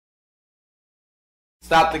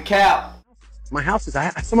Stop the cap. My houses,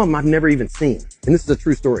 some of them I've never even seen. And this is a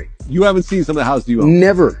true story. You haven't seen some of the houses you own?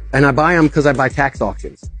 Never. And I buy them because I buy tax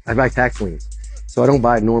auctions. I buy tax liens. So I don't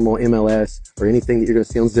buy normal MLS or anything that you're going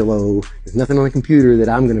to see on Zillow. There's nothing on the computer that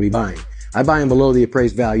I'm going to be buying. I buy them below the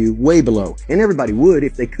appraised value, way below. And everybody would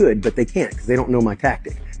if they could, but they can't because they don't know my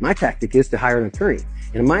tactic. My tactic is to hire an attorney.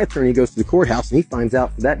 And my attorney goes to the courthouse and he finds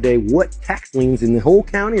out for that day what tax liens in the whole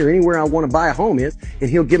county or anywhere I want to buy a home is, and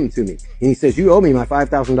he'll give them to me. And he says, you owe me my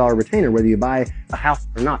 $5,000 retainer whether you buy a house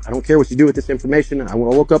or not. I don't care what you do with this information. I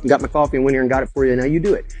woke up and got my coffee and went here and got it for you, and now you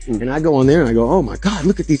do it. And I go on there and I go, oh my God,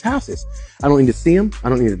 look at these houses. I don't need to see them. I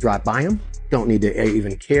don't need to drive by them. Don't need to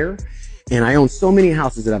even care. And I own so many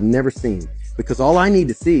houses that I've never seen because all I need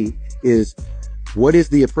to see is what is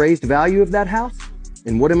the appraised value of that house?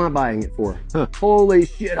 And what am I buying it for? Holy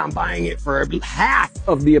shit, I'm buying it for half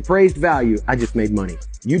of the appraised value. I just made money.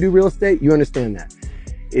 You do real estate, you understand that.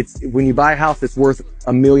 It's when you buy a house that's worth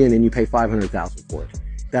 $1 million and you pay $500,000 for it.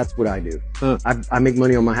 That's what I do. I make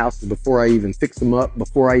money on my houses before I even fix them up,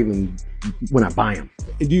 when I buy them.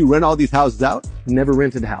 And do you rent all these houses out? Never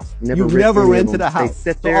rented a house. Never rented a house.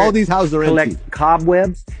 They sit there, so all these houses are collect empty.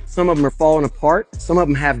 Cobwebs. Some of them are falling apart. Some of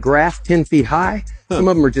them have grass 10 feet high. Some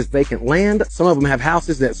of them are just vacant land. Some of them have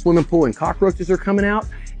houses that swimming pool and cockroaches are coming out,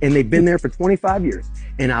 and they've been there for 25 years.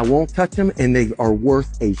 And I won't touch them, and they are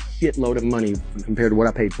worth a shitload of money compared to what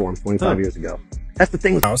I paid for them 25 years ago. That's the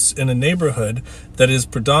thing. House in a neighborhood that is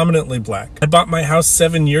predominantly black. I bought my house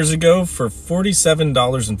 7 years ago for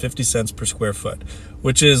 $47.50 per square foot,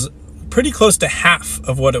 which is pretty close to half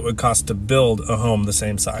of what it would cost to build a home the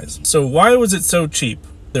same size. So why was it so cheap?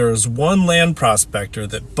 There was one land prospector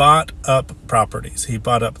that bought up properties. He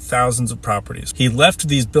bought up thousands of properties. He left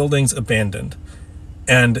these buildings abandoned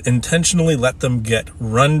and intentionally let them get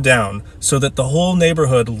run down so that the whole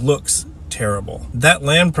neighborhood looks terrible. That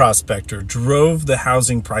land prospector drove the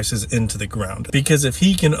housing prices into the ground because if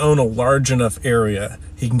he can own a large enough area,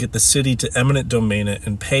 he can get the city to eminent domain it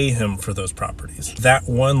and pay him for those properties. That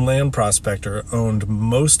one land prospector owned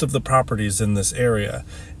most of the properties in this area,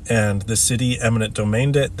 and the city eminent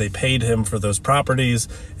domained it. They paid him for those properties,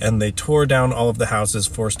 and they tore down all of the houses,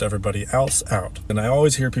 forced everybody else out. And I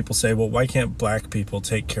always hear people say, well, why can't black people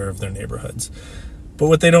take care of their neighborhoods? But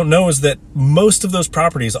what they don't know is that most of those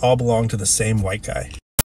properties all belong to the same white guy.